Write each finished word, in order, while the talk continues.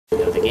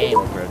the game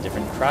will grow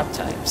different crop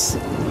types.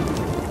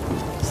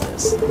 What's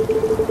this?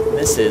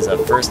 This is a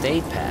first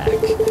aid pack.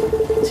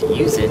 To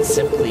use it,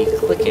 simply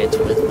click it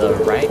with the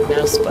right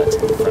mouse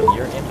button from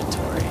your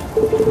inventory.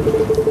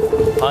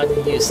 Upon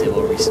use, it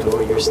will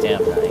restore your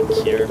stamina and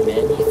cure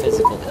many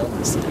physical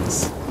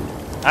illnesses.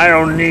 I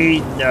don't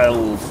need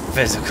no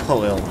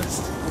physical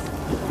illness.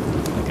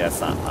 I guess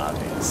that's not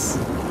obvious.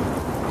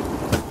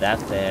 Put that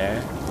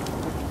there.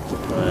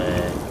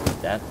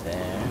 Put that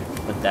there.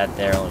 Put that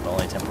there,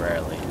 only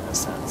temporarily, in a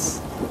sense.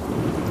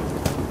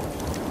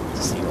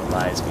 To see what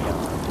lies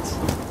beyond.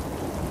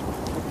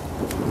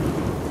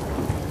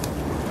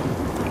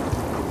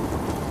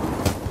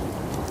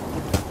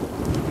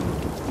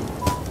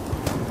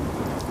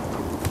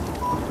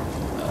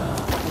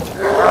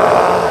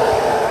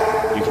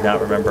 You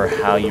cannot remember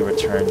how you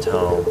returned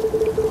home,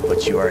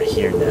 but you are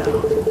here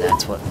now, and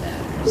that's what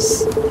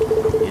matters.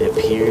 It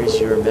appears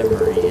your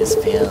memory is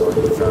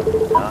failing from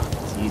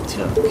the you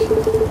took.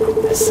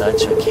 As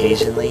such,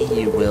 occasionally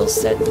you will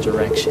set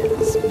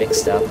directions,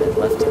 mixed up and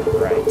left and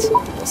right.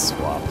 We'll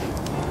swap.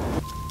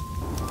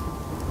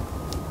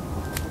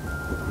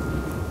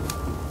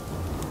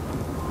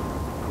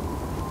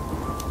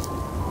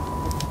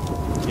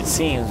 It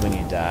seems when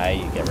you die,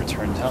 you get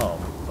returned home,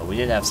 but we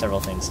did have several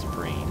things to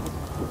bring.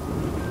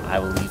 I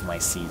will leave my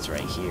seeds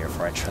right here,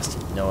 for I trust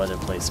in no other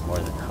place more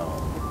than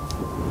home.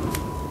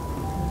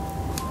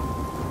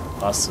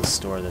 Also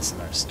store this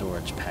in our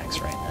storage packs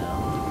right now.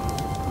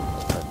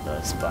 We'll put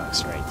this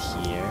box right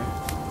here,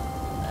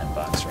 and that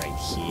box right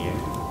here.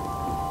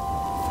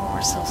 Form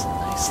ourselves a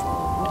nice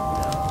little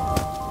window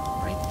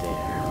right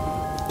there.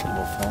 And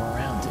we'll form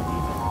around it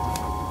even.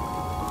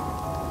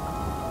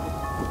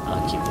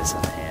 I'll keep this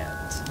in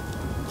hand.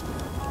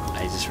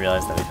 I just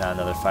realized that we found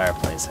another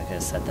fireplace. I could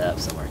have set that up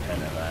somewhere,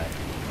 couldn't I?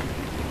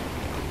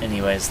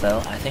 Anyways though,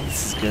 I think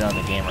this is good on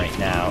the game right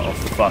now. Oh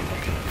fuck,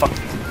 I'm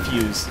fucking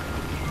confused.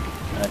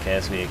 Okay,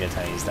 this would be a good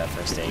time to use that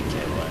first aid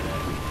kit, wouldn't it?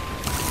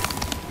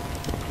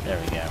 There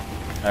we go.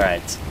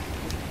 Alright.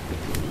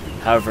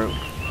 However,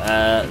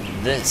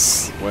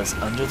 this was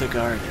Under the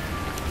Garden.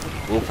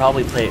 We'll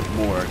probably play it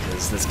more,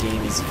 because this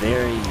game is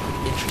very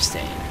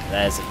interesting.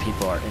 That is, if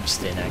people are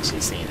interested in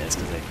actually seeing this,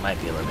 because it might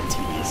be a little bit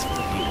tedious for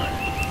the viewer.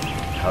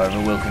 However,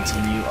 we'll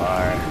continue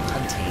our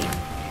hunting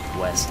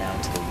west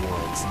down to the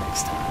woods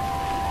next time.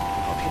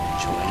 Hope you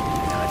enjoyed,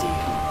 and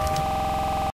adieu.